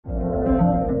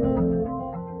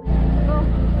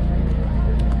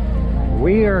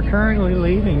We are currently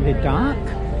leaving the dock.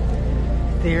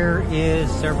 There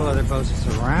is several other boats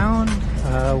around.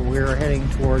 We're heading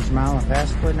towards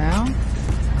Malapascua now.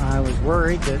 I was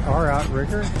worried that our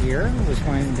outrigger here was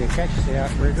going to catch the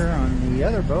outrigger on the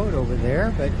other boat over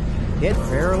there, but it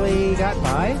barely got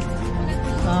by.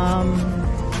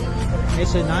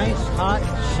 It's a nice, hot,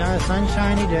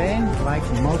 sunshiny day, like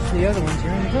most of the other ones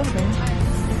here in the Philippines.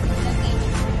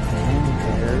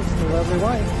 And there's the lovely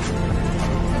wife.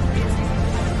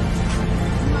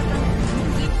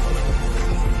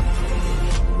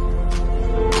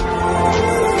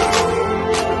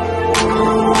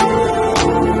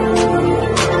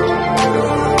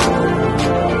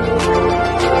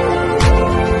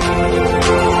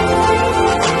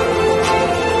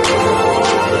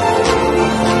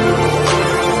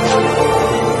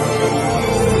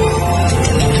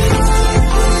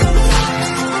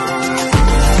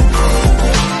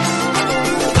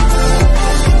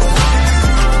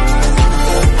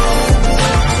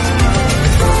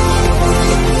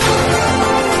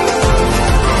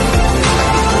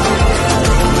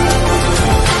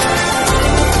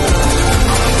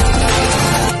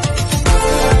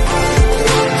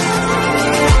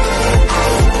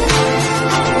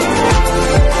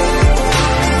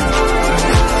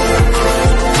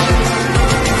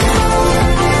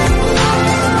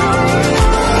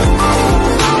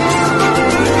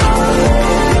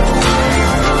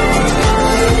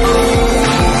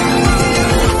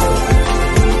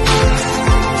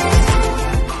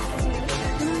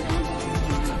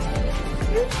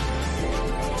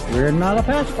 We're in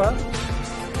Malapascua.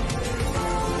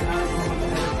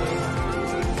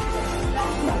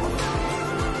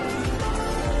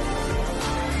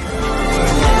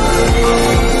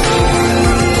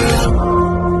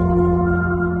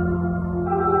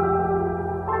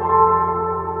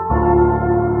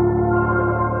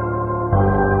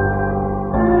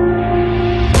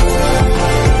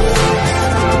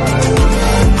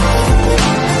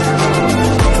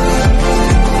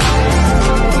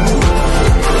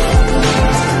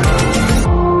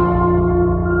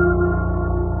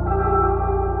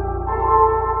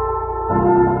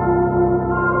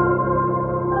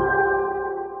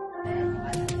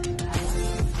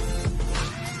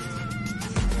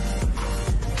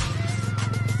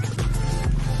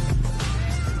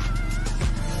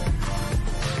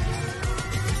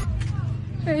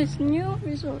 There's new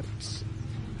resorts.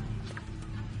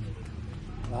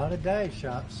 A lot of dive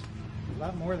shops. A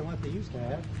lot more than what they used to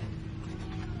have.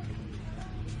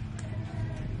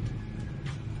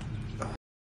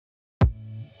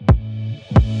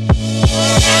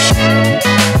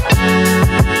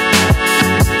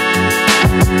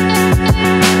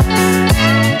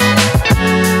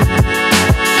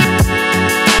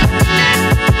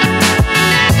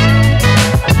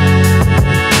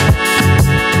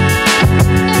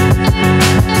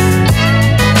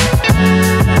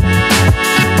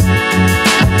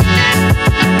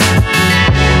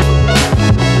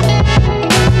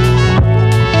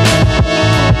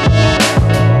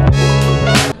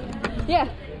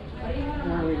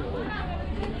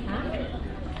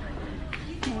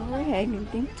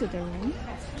 Heading to the room.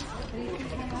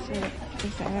 So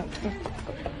these are the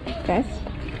best.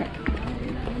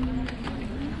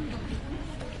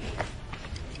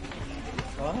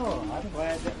 Oh, I'm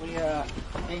glad that we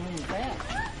came in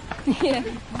fast. Yeah.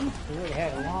 We really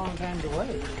had a long time to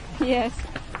wait. Yes.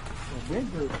 The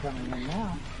big group coming in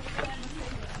now.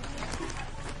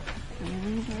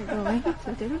 And we're going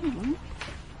to the room.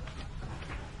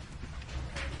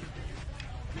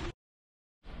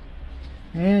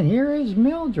 And here is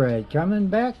Mildred coming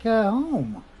back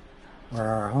home. Or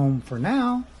our home for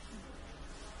now.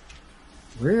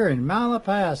 We're in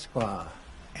Malapascua.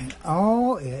 And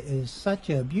oh, it is such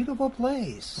a beautiful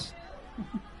place.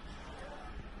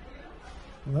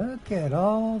 Look at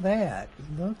all that.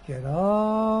 Look at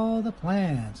all the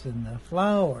plants and the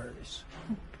flowers.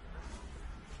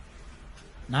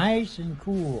 Nice and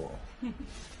cool.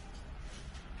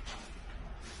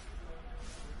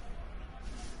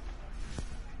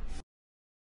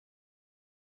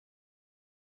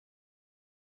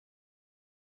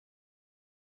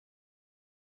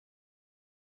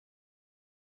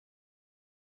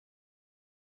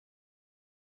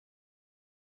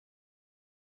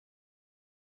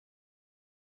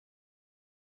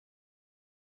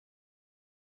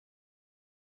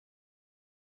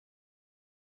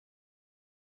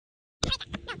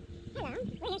 Hello,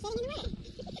 we're here sitting in the rain.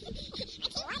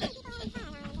 Why do people always fun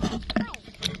on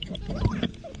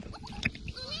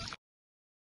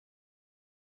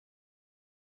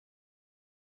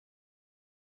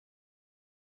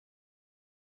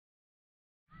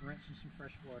Rinse in some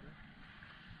fresh water.